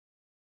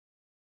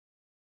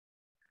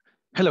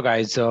Hello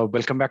guys,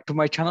 welcome back to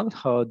my channel.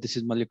 This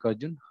is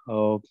Mallikarjun.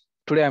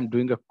 Today I'm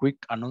doing a quick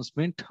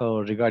announcement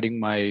regarding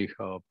my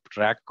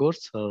RAC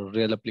course,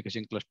 Real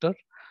Application Cluster.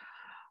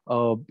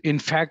 In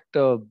fact,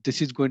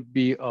 this is going to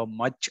be a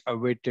much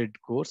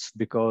awaited course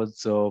because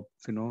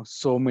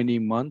so many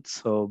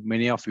months,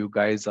 many of you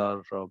guys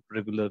are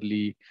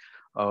regularly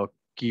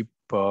keep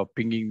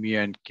pinging me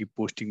and keep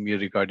posting me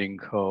regarding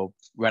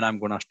when I'm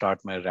gonna start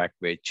my RAC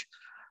batch,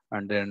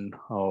 and then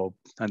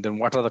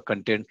what are the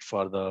content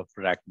for the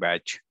RAC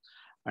batch,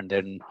 and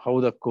then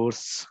how the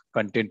course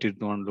content is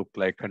going to look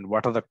like, and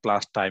what are the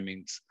class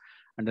timings,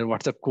 and then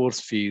what's the course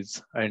fees,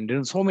 and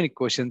then so many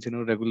questions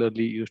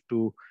regularly used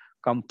to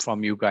come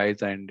from you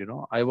guys. And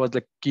I was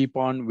like keep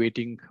on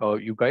waiting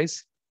you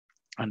guys,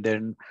 and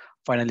then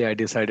finally I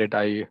decided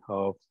I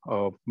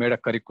made a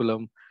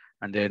curriculum,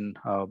 and then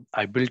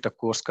I built a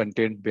course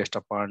content based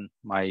upon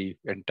my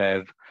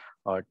entire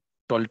uh,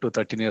 12 to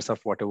 13 years of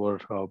whatever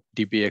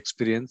DBA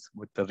experience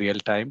with the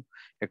real-time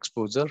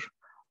exposure.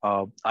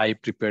 I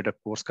prepared a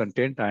course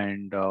content,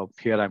 and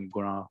here I'm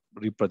gonna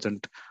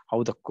represent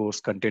how the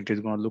course content is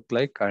gonna look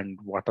like, and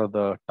what are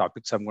the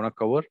topics I'm gonna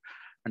cover,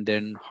 and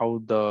then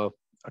how the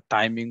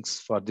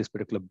timings for this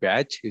particular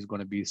batch is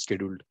going to be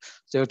scheduled.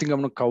 So I think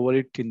I'm going to cover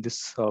it in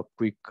this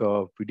quick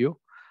video.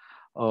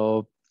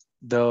 Uh,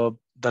 the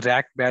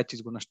RAC batch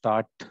is going to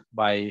start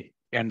by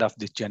end of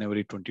this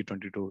January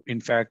 2022.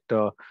 In fact,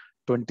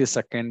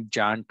 22nd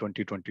Jan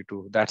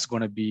 2022. That's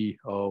going to be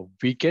a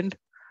weekend.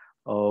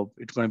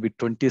 It's going to be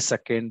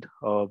 22nd.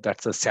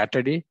 That's a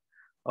Saturday.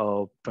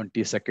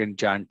 22nd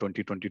Jan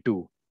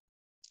 2022.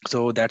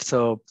 So that's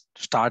a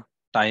start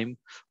time,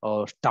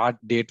 start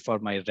date for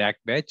my RAC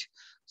batch.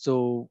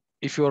 So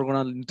if you are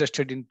gonna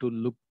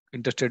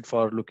interested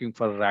for looking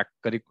for RAC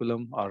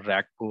curriculum or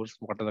RAC course,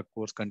 what are the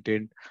course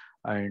content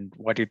and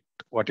what it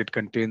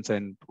contains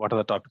and what are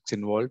the topics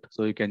involved.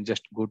 So you can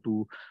just go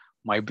to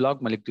my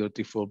blog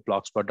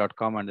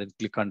malik034blogspot.com and then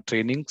click on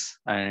trainings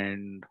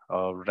and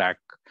RAC,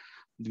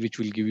 which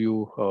will give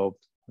you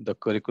the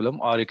curriculum,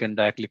 or you can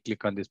directly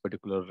click on this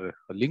particular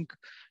link.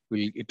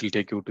 It will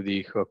take you to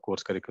the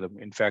course curriculum.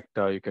 In fact,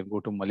 you can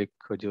go to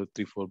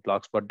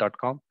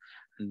malik034blogspot.com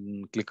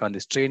and click on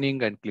this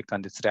training and click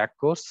on this RAC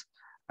course,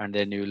 and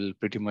then you will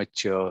pretty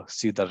much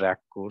see the RAC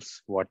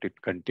course, what it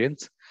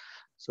contains.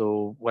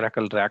 So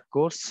Oracle RAC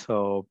course,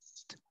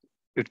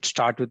 it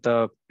starts with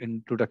the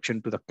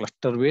introduction to the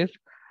clusterware,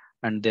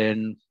 and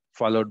then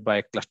followed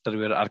by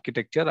clusterware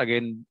architecture.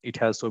 Again, it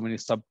has so many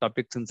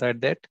subtopics inside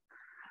that.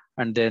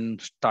 And then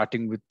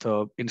starting with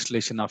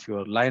installation of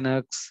your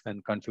Linux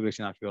and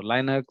configuration of your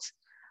Linux.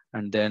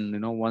 And then,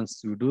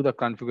 once you do the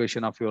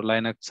configuration of your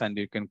Linux, and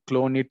you can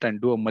clone it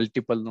and do a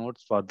multiple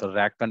nodes for the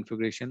RAC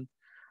configuration,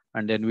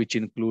 and then which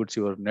includes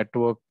your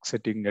network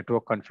setting,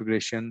 network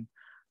configuration.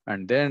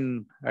 And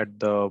then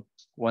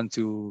once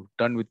you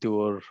done with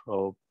your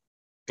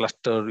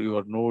cluster,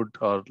 your node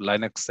or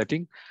Linux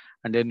setting,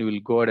 and then you will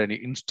go ahead and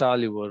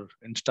install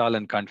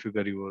and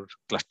configure your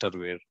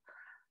clusterware.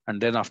 And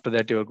then after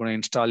that, you're going to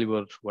install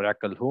your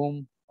Oracle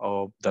Home,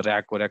 or the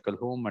RAC Oracle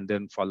Home, and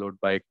then followed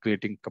by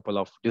creating a couple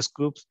of disk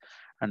groups.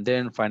 And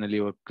then finally,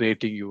 you're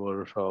creating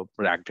your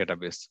RAC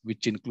database,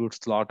 which includes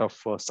a lot of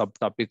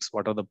subtopics.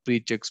 What are the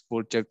pre-checks,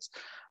 post-checks,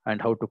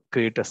 and how to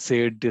create a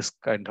shared disk,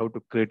 and how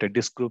to create a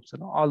disk groups,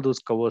 and all those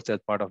covers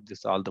as part of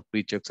this, all the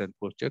pre-checks and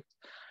post-checks.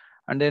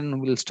 And then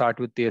we'll start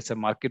with the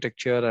ASM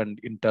architecture and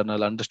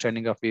internal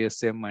understanding of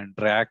ASM and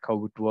RAC,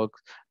 how it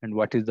works, and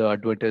what is the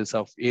advantages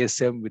of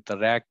ASM with the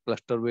RAC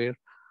clusterware.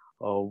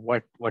 How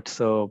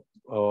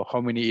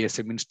many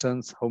ASM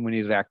instance, how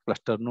many RAC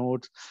cluster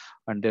nodes,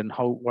 and then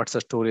what's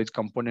the storage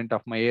component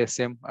of my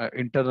ASM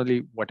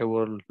internally,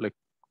 whatever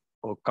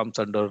comes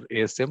under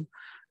ASM,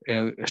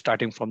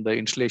 starting from the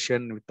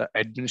installation with the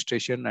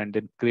administration, and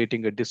then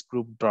creating a disk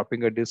group,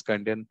 dropping a disk,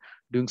 and then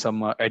doing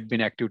some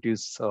admin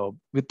activities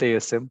with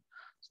ASM.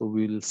 So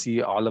we'll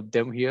see all of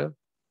them here,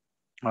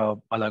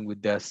 along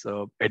with this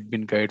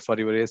admin guide for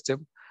your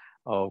ASM,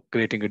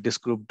 creating a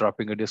disk group,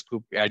 dropping a disk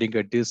group, adding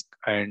a disk,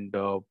 and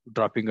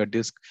dropping a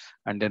disk,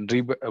 and then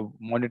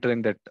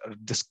monitoring that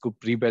disk group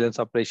rebalance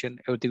operation.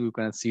 Everything you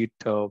can see it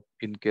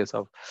in case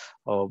of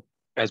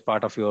as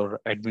part of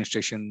your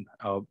administration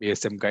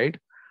ASM guide.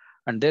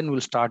 And then we'll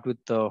start with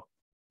the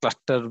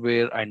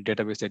clusterware and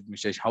database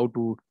administration, how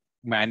to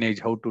manage,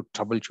 how to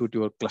troubleshoot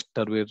your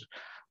clusterware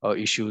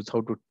issues,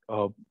 how to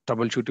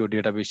troubleshoot your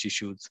database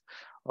issues,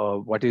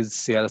 what is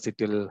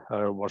CRCTL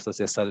versus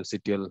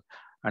SRCTL,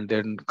 and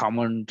then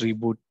common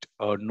reboot,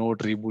 node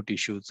reboot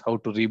issues, how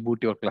to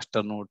reboot your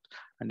cluster node,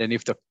 and then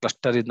if the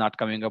cluster is not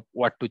coming up,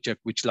 what to check,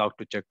 which log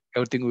to check.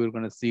 Everything we're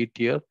going to see it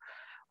here,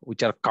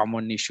 which are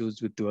common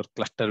issues with your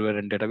clusterware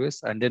and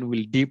database. And then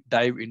we'll deep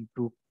dive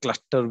into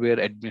clusterware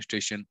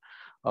administration,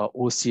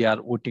 OCR,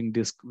 voting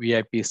disk,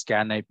 VIP,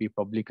 scan IP,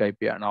 public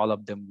IP, and all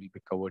of them will be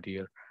covered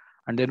here.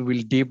 And then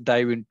we'll deep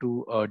dive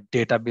into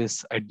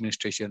database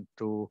administration,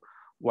 to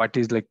what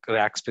is like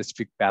RAC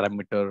specific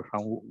parameter,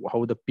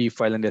 how the P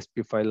file and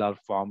SP file are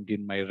formed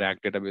in my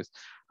RAC database,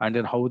 and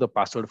then how the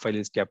password file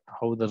is kept,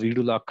 how the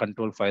redo log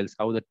control files,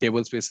 how the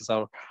table spaces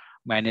are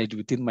managed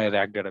within my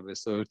RAC database.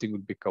 So everything will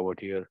be covered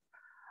here.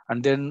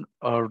 And then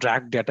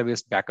RAC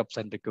database backups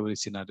and recovery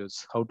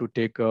scenarios, how to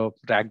take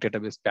RAC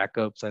database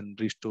backups and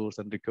restores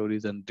and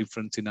recoveries and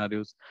different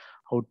scenarios,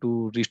 how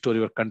to restore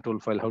your control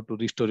file, how to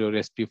restore your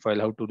SP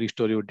file, how to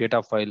restore your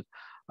data file,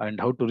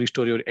 and how to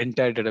restore your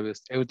entire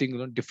database.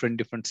 Everything,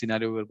 different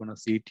scenario we're going to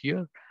see it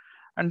here.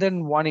 And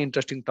then one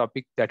interesting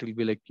topic that will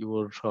be like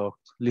your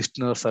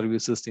listener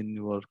services in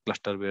your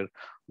cluster, where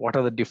what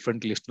are the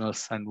different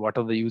listeners and what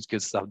are the use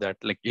cases of that,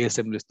 like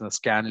ASM listener,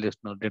 scan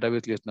listener,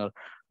 database listener,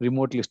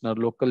 remote listener,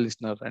 local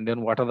listener, and then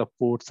what are the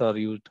ports are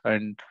used,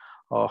 and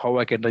how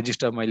I can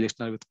register my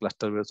listener with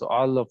clusterware. So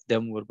all of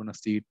them we're going to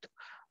see it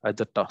as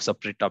a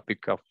separate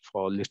topic of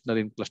listener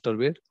in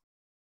clusterware.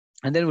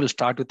 And then we'll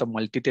start with a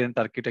multi-tenant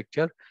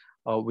architecture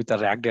with a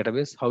RAC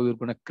database, how you're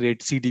going to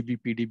create CDB,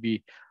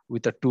 PDB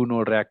with a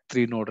 2-node RAC,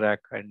 3-node RAC,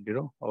 and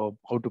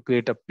how to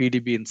create a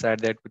PDB inside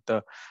that with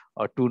a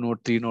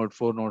 2-node, 3-node,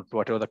 4-node,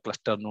 whatever the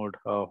cluster node,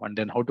 and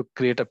then how to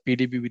create a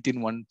PDB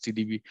within one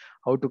CDB,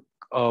 how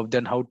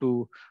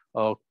to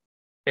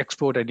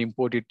export and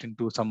import it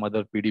into some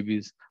other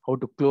PDBs, how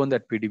to clone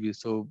that PDB.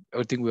 So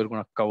everything we're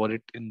going to cover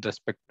it in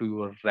respect to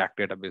your RAC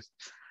database.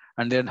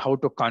 And then how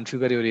to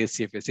configure your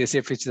ACFS.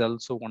 ACFS is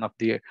also one of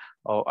the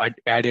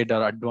added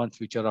or advanced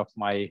feature of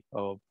my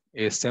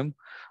ASM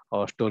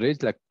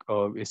storage. Like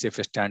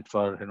ACFS stands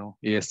for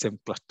ASM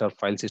cluster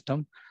file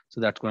system. So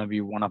that's going to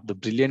be one of the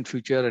brilliant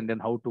feature. And then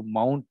how to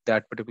mount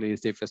that particular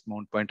ACFS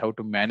mount point, how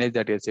to manage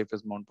that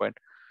ACFS mount point.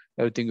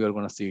 Everything we're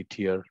going to see it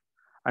here.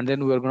 And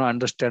then we're going to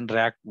understand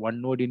RAC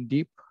one node in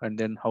deep, and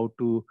then how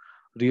to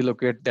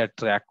relocate that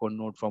RAC one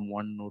node from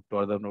one node to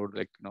other node.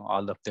 Like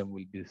all of them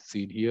will be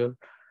seen here.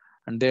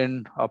 And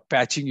then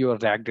patching your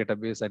RAC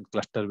database and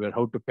clusterware,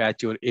 how to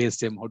patch your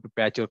ASM, how to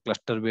patch your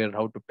clusterware,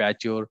 how to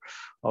patch your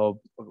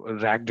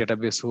RAC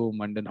database home,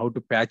 and then how to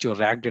patch your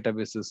RAC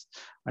databases,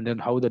 and then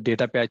how the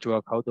data patch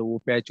work, how the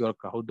OPatch work,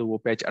 how the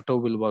OPatch auto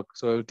will work.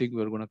 So everything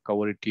we're going to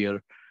cover it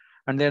here.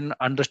 And then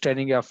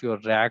understanding of your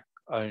RAC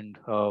and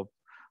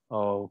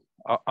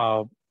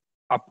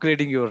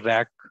upgrading your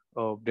RAC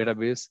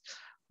database,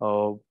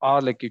 or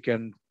like you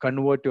can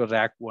convert your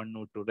RAC one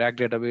node to RAC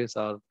database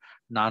or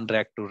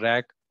non-RAC to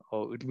RAC.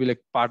 It will be like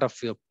part of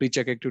your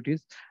pre-check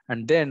activities.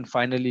 And then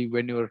finally,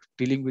 when you're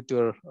dealing with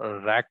your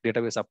RAC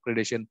database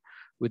upgradation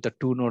with a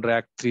 2-node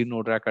RAC,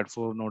 3-node RAC, and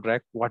 4-node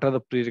RAC, what are the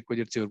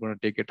prerequisites you're going to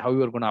take it, how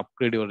you're going to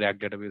upgrade your RAC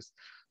database.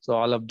 So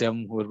all of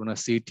them we're going to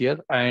see it here.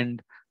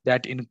 And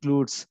that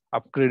includes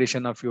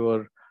upgradation of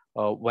your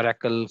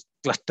Oracle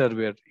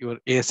clusterware, your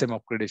ASM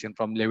upgradation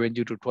from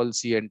 11G to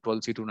 12C and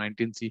 12C to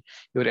 19C,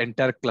 your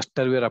entire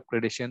clusterware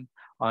upgradation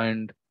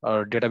and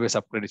database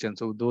upgradation.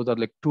 So those are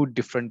like two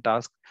different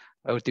tasks.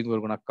 Everything we're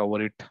going to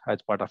cover it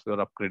as part of your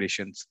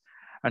upgradations.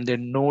 And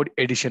then node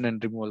addition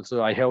and removal.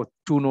 So I have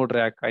 2-node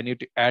RAC. I need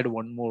to add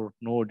one more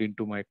node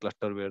into my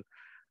clusterware.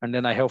 And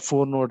then I have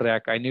 4-node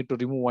RAC. I need to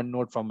remove one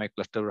node from my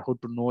cluster. How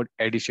to node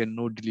addition,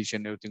 node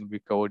deletion, everything will be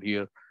covered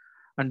here.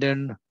 And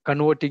then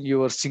converting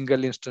your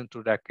single instance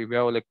to RAC. If you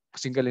have like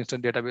single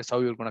instance database, how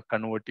you're going to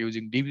convert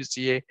using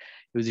DBCA,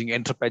 using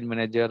Enterprise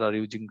Manager, or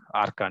using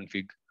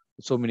rconfig.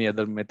 So many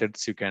other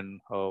methods you can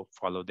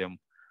follow them.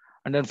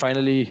 And then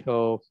finally,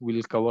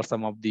 we'll cover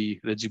some of the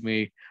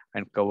resume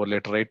and cover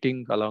letter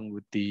writing along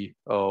with the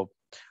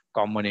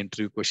common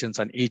interview questions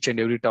on each and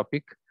every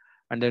topic.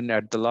 And then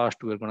at the last,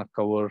 we're going to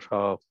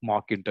cover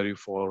mock interview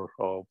for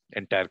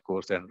entire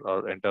course and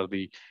enter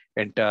the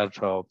entire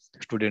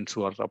students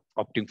who are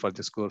opting for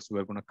this course.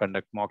 We're going to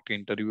conduct mock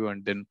interview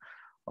and then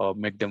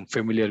make them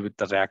familiar with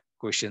the RAC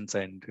questions,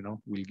 and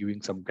we'll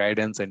giving some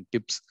guidance and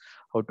tips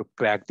how to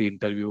crack the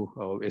interview,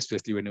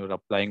 especially when you're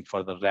applying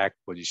for the RAC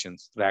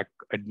positions, RAC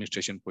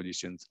administration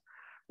positions.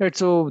 Right.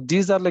 So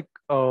these are like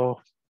a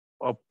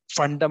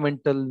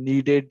fundamental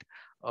needed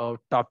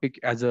topic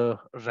as a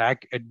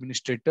RAC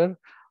administrator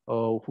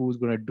who's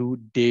going to do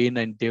day in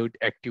and day out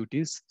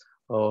activities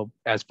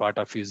as part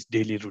of his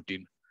daily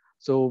routine.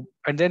 So,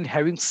 and then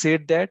having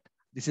said that,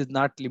 this is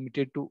not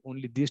limited to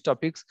only these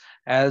topics.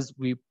 As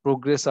we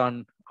progress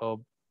on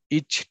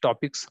each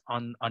topics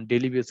on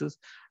daily basis,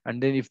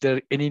 and then if there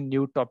are any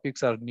new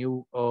topics or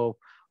new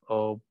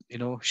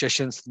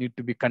sessions need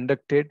to be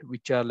conducted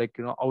which are like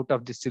out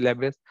of the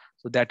syllabus,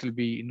 so that will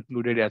be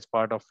included as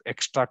part of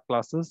extra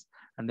classes,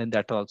 and then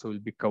that also will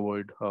be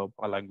covered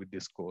along with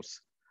this course.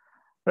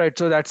 Right,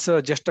 so that's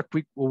just a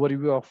quick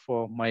overview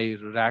of my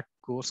RAC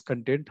course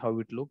content, how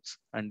it looks,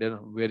 and then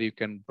where you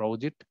can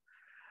browse it.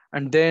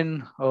 And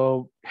then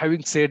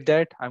having said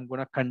that, I'm going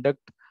to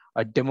conduct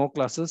a demo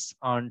classes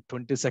on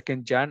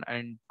 22nd Jan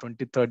and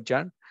 23rd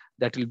Jan.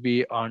 That will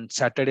be on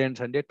Saturday and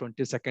Sunday,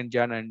 22nd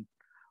Jan and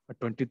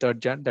 23rd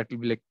Jan. That will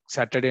be like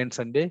Saturday and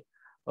Sunday.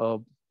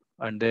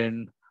 And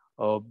then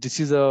this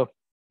is a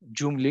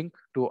Zoom link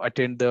to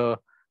attend the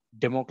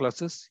demo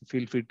classes.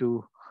 Feel free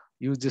to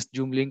use this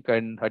Zoom link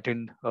and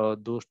attend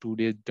those 2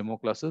 days demo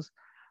classes.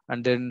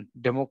 And then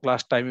demo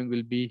class timing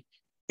will be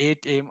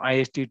 8 AM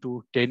IST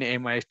to 10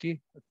 AM IST, 2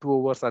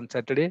 hours on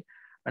Saturday,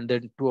 and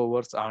then 2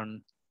 hours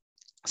on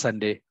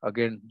Sunday,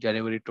 again,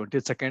 January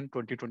 22nd,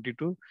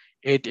 2022,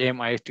 8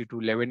 a.m. IST to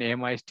 11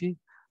 a.m. IST,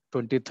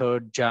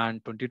 23rd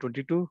Jan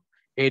 2022,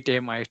 8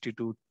 a.m. IST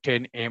to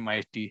 10 a.m.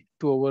 IST,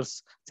 2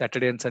 hours,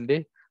 Saturday and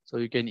Sunday. So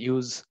uh, you can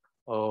use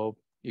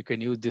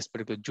this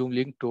particular Zoom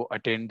link to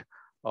attend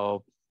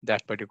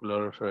that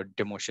particular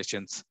demo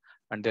sessions.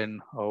 And then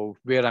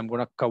where I'm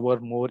going to cover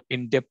more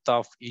in depth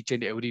of each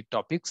and every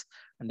topics.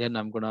 And then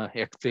I'm going to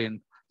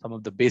explain some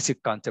of the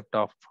basic concept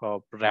of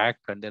RAC,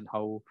 and then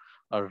how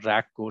a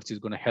RAC course is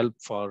going to help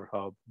for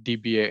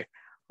DBA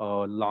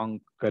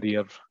long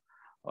career.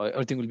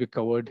 Everything will be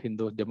covered in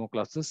those demo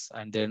classes.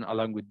 And then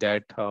along with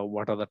that,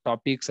 what are the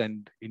topics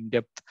and in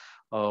depth,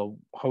 how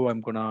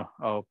I'm going to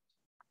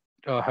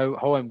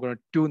how I'm going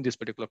to tune this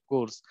particular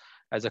course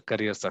as a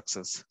career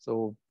success.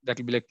 So that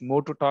will be like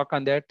more to talk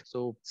on that.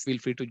 So feel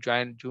free to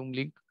join Zoom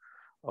link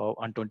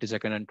on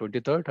 22nd and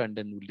 23rd, and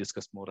then we'll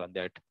discuss more on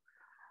that.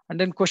 And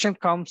then question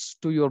comes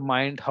to your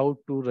mind, how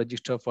to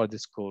register for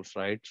this course,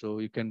 right? So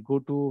you can go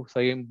to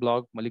same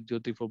blog,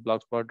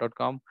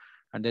 malikjyoti4blogspot.com,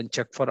 and then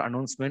check for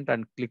announcement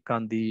and click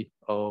on the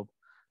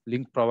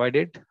link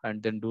provided,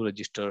 and then do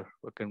register.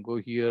 You can go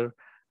here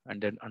and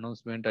then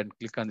announcement and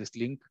click on this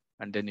link,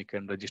 and then you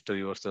can register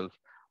yourself.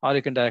 Or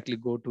you can directly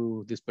go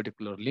to this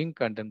particular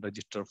link and then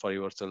register for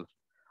yourself.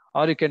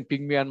 Or you can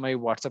ping me on my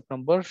WhatsApp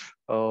number.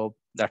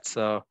 That's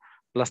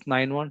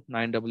 +91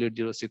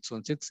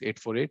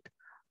 9880616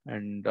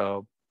 and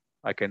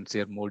I can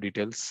share more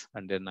details,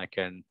 and then I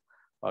can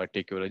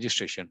take your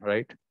registration,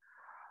 right?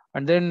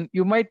 And then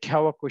you might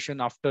have a question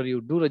after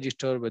you do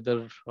register,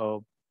 whether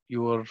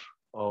your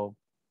uh,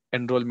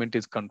 enrollment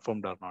is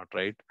confirmed or not,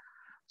 right?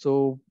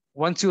 So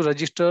once you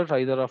register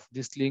either of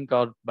this link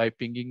or by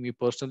pinging me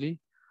personally,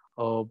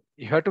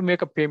 you have to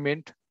make a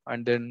payment,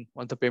 and then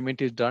once the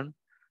payment is done,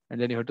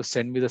 and then you have to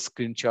send me the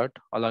screenshot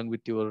along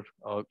with your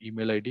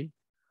email ID.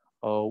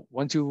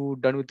 Once you're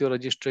done with your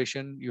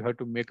registration, you have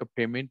to make a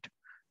payment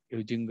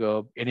using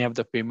any of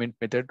the payment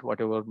method,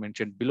 whatever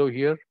mentioned below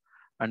here.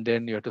 And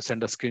then you have to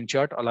send a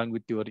screenshot along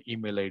with your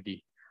email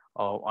ID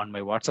on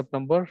my WhatsApp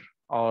number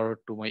or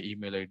to my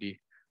email ID.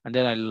 And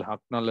then I'll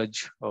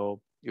acknowledge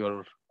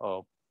your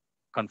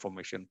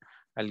confirmation.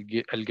 I'll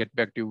get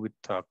back to you with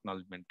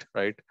acknowledgement,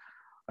 right?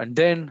 And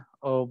then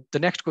the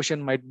next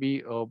question might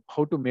be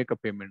how to make a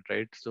payment,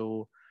 right?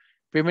 So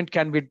payment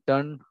can be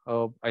done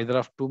either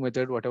of two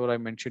methods, whatever I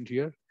mentioned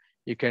here.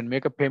 You can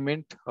make a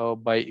payment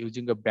by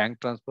using a bank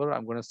transfer.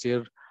 I'm going to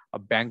share a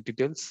bank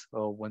details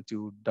once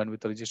you're done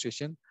with the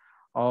registration.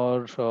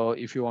 Or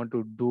if you want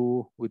to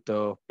do with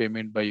the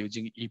payment by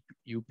using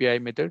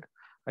UPI method,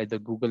 either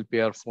Google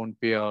Pay or Phone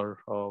Pay or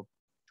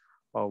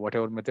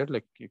whatever method,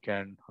 like you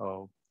can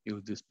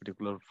use this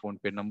particular Phone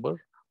Pay number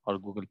or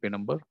Google Pay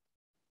number.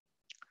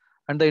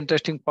 And the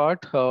interesting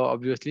part,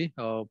 obviously,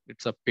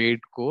 it's a paid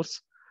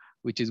course,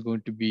 which is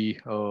going to be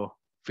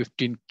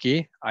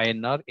 15K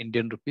INR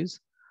Indian rupees.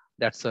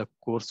 That's a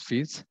course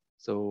fees.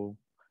 So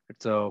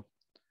it's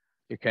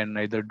you can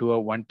either do a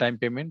one-time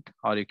payment,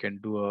 or you can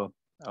do a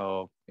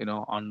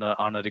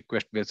on a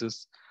request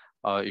basis.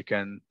 You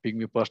can ping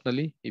me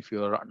personally. If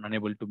you are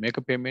unable to make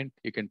a payment,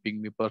 you can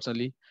ping me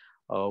personally.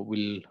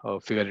 We'll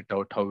figure it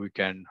out how we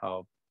can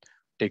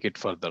take it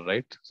further,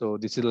 right? So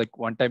this is like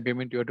one-time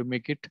payment, you have to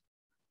make it.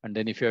 And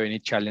then if you have any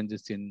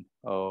challenges in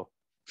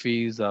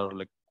fees or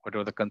like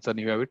whatever the concern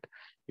you have it,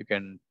 you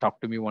can talk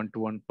to me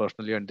one-to-one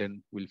personally, and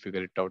then we'll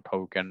figure it out how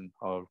we can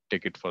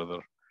take it further.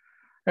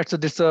 Right, so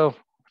this 15K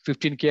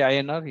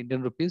INR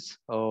Indian rupees,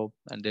 and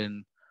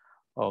then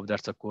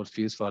that's the course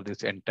fees for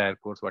this entire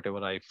course,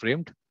 whatever I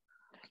framed.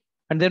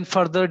 And then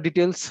further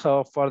details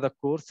for the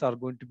course are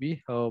going to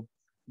be,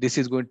 this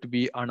is going to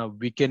be on a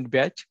weekend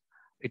batch.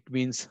 It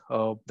means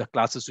the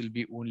classes will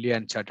be only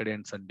on Saturday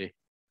and Sunday.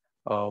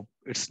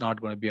 It's not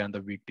going to be on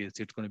the weekdays.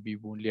 It's going to be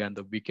only on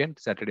the weekend,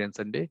 Saturday and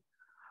Sunday.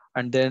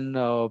 And then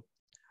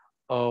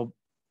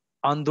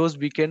on those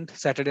weekend,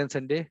 Saturday and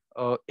Sunday,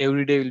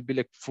 every day will be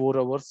like 4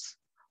 hours.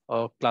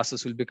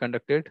 Classes will be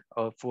conducted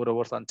 4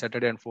 hours on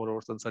Saturday and 4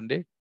 hours on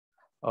Sunday.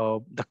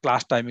 The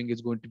class timing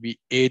is going to be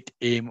 8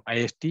 a.m.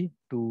 IST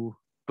to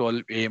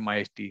 12 a.m.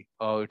 IST.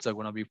 It's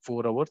going to be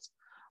 4 hours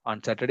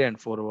on Saturday and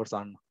 4 hours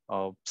on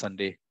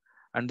Sunday.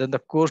 And then the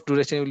course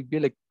duration will be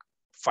like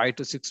 5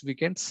 to 6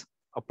 weekends,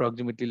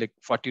 approximately like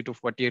 40 to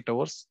 48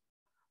 hours.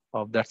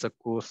 That's a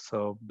course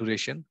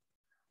duration.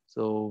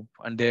 So,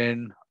 and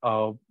then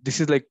this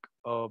is like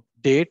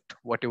date,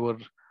 whatever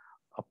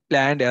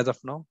planned as of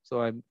now.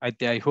 So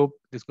I hope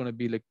this is going to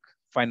be like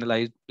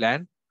finalized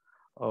plan.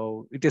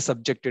 It is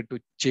subjected to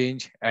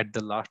change at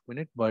the last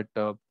minute, but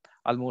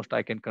almost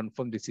I can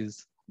confirm this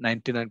is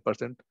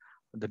 99%.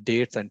 The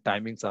dates and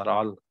timings are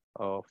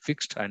all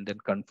fixed and then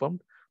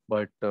confirmed,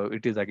 but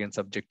it is again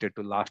subjected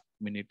to last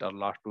minute or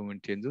last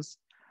moment changes.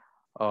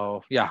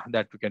 Yeah,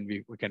 that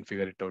we can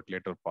figure it out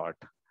later part.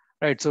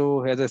 Right,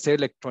 so as I said,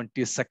 like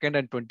 22nd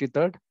and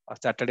 23rd,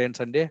 Saturday and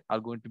Sunday are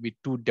going to be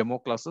 2 demo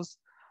classes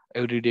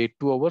every day,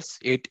 2 hours,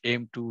 8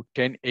 a.m. to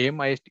 10 a.m.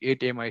 IST,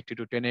 8 a.m. IST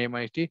to 10 a.m.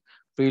 IST.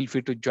 Feel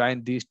free to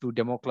join these 2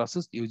 demo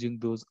classes using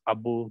those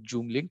above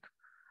Zoom link.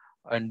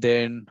 and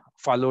then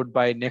followed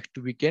by next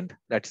weekend,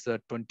 that's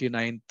the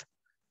 29th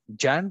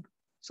Jan.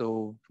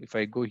 So if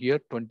I go here,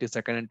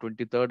 22nd and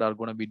 23rd are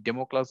going to be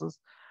demo classes,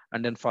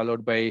 and then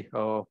followed by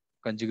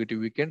consecutive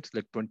weekends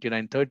like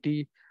 29,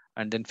 30,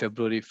 and then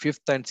February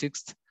 5th and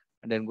 6th,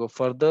 and then go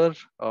further,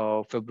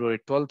 February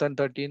 12th and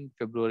 13th,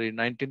 February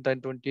 19th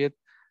and 20th,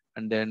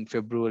 and then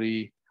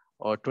February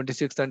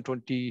 26th and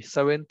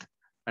 27th,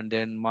 and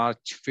then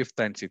March 5th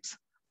and 6th.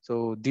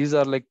 So these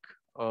are like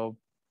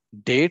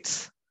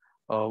dates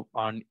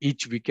on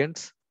each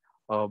weekends.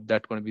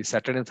 That's going to be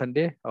Saturday and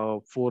Sunday,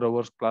 4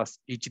 hours class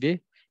each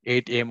day,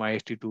 8 AM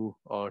IST to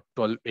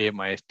 12 AM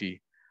IST.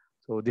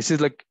 So this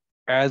is like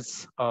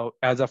as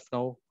of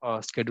now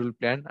schedule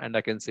plan, and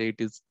I can say it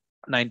is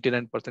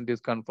 99% is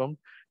confirmed.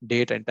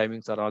 Date and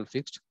timings are all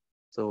fixed.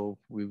 So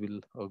we will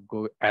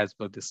go as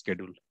per this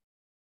schedule.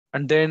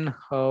 And then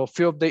a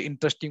few of the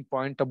interesting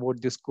point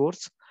about this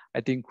course. I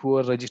think who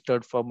are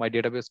registered for my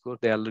database course,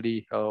 they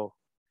already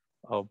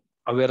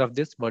aware of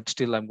this, but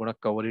still I'm going to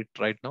cover it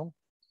right now.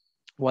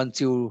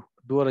 Once you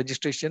do a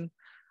registration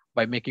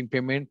by making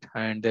payment,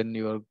 and then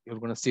you're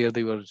going to share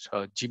your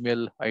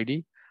Gmail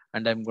ID,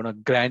 and I'm going to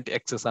grant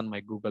access on my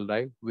Google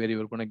Drive, where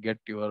you're going to get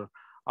your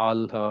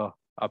all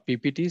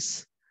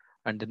PPTs,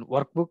 and then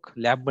workbook,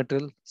 lab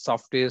material,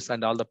 softwares,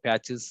 and all the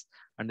patches,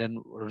 and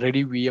then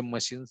ready VM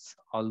machines,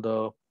 all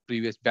the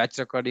previous batch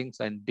recordings,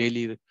 and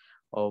daily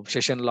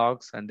session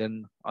logs, and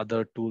then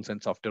other tools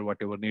and software,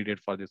 whatever needed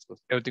for this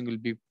course. Everything will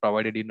be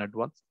provided in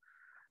advance,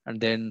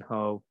 and then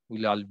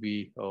we'll all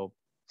be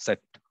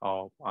set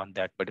on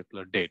that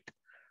particular date.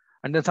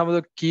 And then some of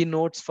the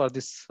keynotes for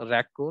this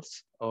RAC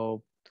course,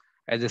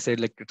 as I said,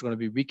 like it's going to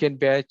be weekend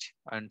batch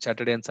and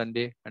Saturday and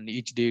Sunday, and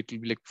each day it will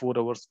be like 4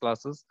 hours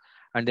classes.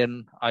 And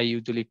then I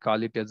usually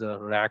call it as a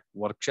RAC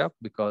workshop,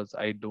 because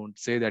I don't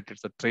say that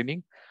it's a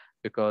training,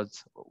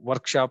 because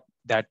workshop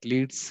that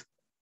leads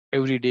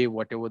every day,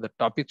 whatever the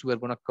topics we're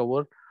going to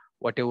cover,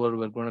 whatever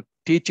we're going to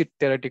teach it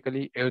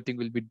theoretically, everything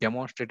will be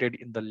demonstrated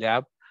in the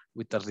lab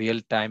with a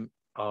real-time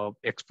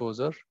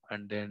exposure.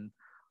 And then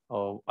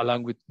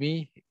along with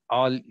me,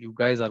 all you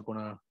guys are going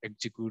to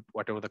execute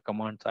whatever the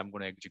commands I'm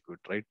going to execute,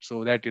 right?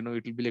 So that, it will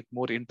be like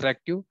more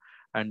interactive.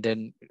 And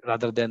then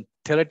rather than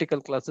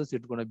theoretical classes,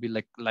 it's going to be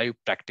like live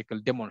practical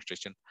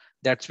demonstration.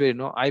 That's where,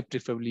 I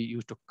preferably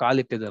used to call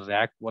it as a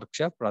RAC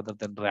workshop rather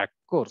than RAC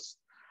course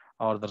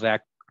or the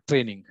RAC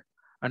training.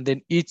 And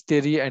then each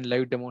theory and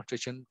live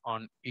demonstration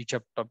on each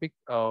topic,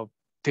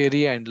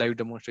 theory and live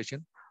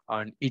demonstration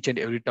on each and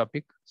every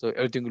topic. So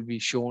everything will be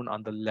shown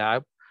on the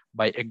lab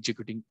by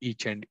executing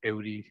each and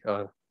every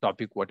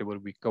topic, whatever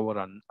we cover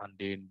on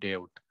day in, day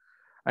out.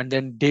 And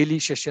then daily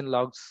session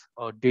logs,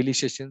 daily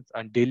sessions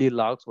and daily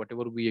logs,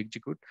 whatever we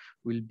execute,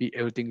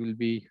 everything will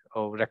be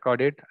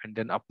recorded and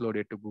then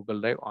uploaded to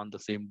Google Drive on the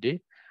same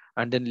day.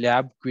 And then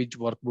lab, quiz,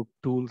 workbook,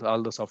 tools,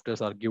 all the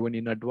softwares are given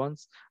in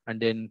advance. And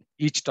then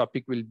each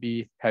topic will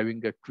be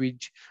having a quiz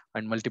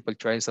and multiple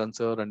choice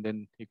answer. And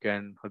then you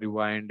can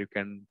rewind, you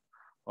can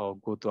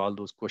go through all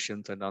those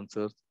questions and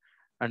answers.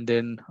 And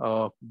then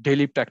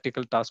daily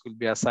practical task will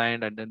be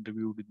assigned and then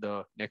reviewed in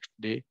the next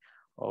day.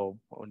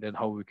 And then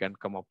how we can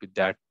come up with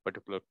that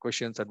particular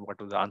questions and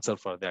what is the answer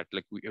for that.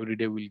 Like every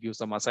day we'll give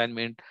some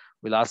assignment,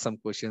 we'll ask some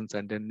questions,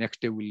 and then next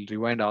day we'll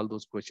rewind all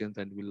those questions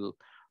and we'll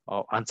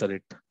answer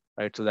it.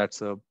 Right, so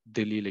that's a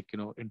daily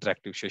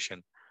interactive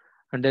session.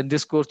 And then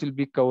this course will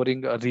be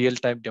covering a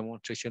real-time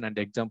demonstration and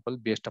example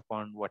based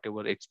upon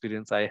whatever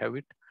experience I have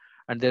it.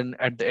 And then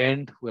at the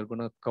end, we're going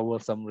to cover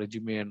some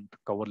resume and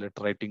cover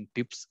letter writing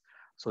tips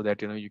so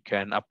that you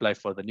can apply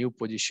for the new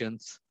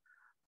positions.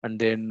 And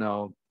then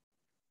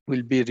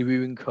we'll be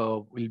reviewing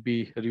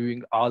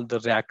all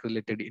the RAC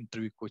related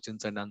interview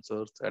questions and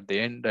answers at the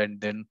end. And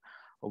then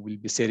we'll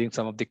be sharing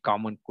some of the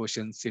common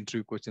questions,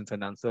 interview questions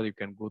and answer. You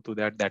can go through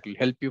that. That will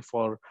help you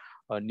for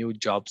new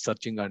job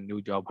searching and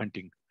new job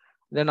hunting.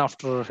 Then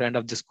after the end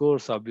of this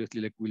course,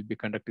 obviously, like we'll be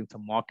conducting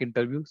some mock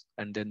interviews,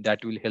 and then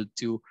that will help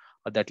you,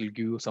 that will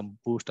give you some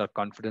boost or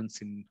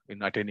confidence in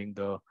attending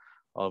the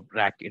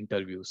RAC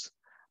interviews.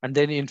 And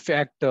then in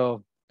fact,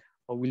 we'll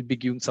be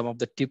giving some of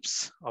the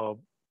tips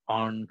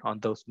on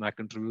those mock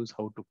interviews,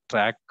 how to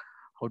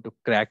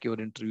crack your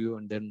interview,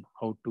 and then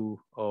how to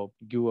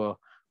give a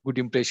good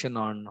impression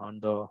on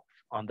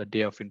the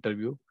day of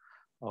interview,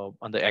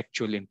 on the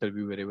actual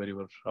interview wherever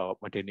you are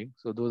attending.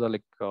 So those are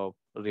like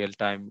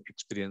real-time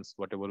experience,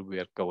 whatever we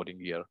are covering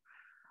here.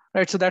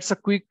 Right, so that's a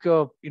quick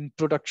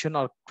introduction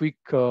or quick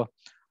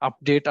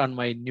update on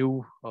my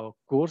new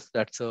course.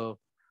 That's a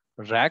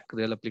RAC,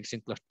 Real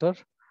Application Cluster.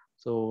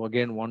 So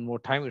again, one more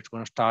time, it's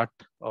going to start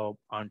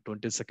on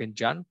 22nd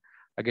Jan.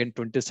 Again,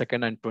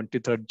 22nd and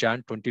 23rd Jan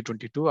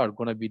 2022 are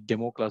going to be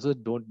demo classes.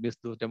 Don't miss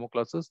those demo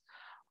classes.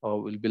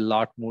 Will be a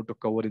lot more to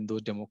cover in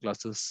those demo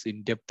classes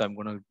in depth. I'm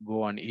going to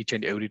go on each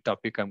and every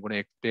topic. I'm going to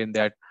explain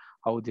that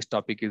how this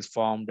topic is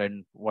formed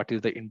and what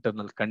is the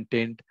internal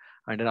content.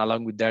 And then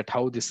along with that,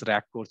 how this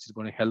RAC course is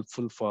going to be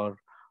helpful for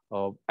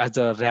as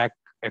a RAC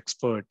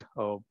expert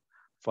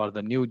for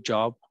the new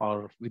job,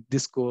 or with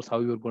this course, how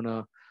you're going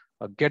to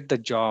get the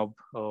job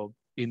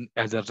in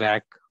as a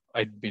RAC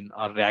admin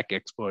or RAC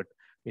expert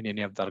in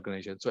any of the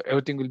organization. So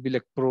everything will be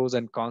like pros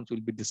and cons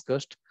will be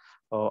discussed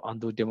on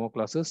those demo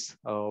classes,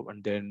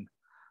 and then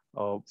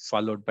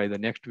followed by the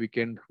next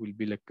weekend will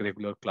be like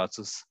regular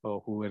classes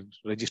who will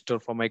register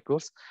for my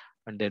course,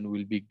 and then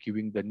we'll be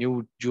giving the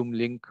new Zoom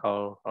link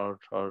or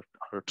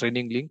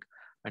training link,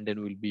 and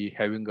then we'll be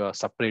having a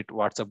separate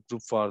WhatsApp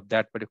group for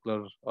that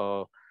particular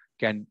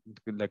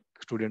like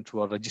students who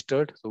are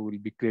registered. So we'll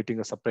be creating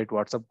a separate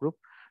WhatsApp group,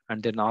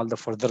 and then all the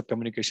further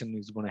communication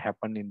is going to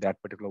happen in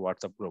that particular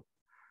WhatsApp group.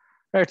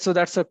 Right, so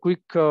that's a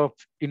quick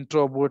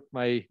intro about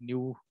my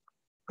new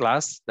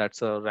class.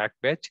 That's a RAC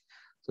batch.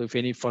 So if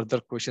any further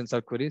questions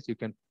or queries, you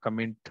can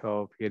comment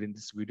here in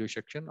this video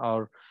section,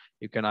 or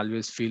you can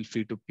always feel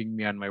free to ping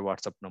me on my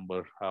WhatsApp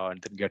number and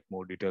then get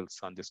more details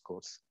on this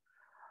course.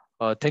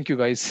 Thank you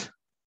guys.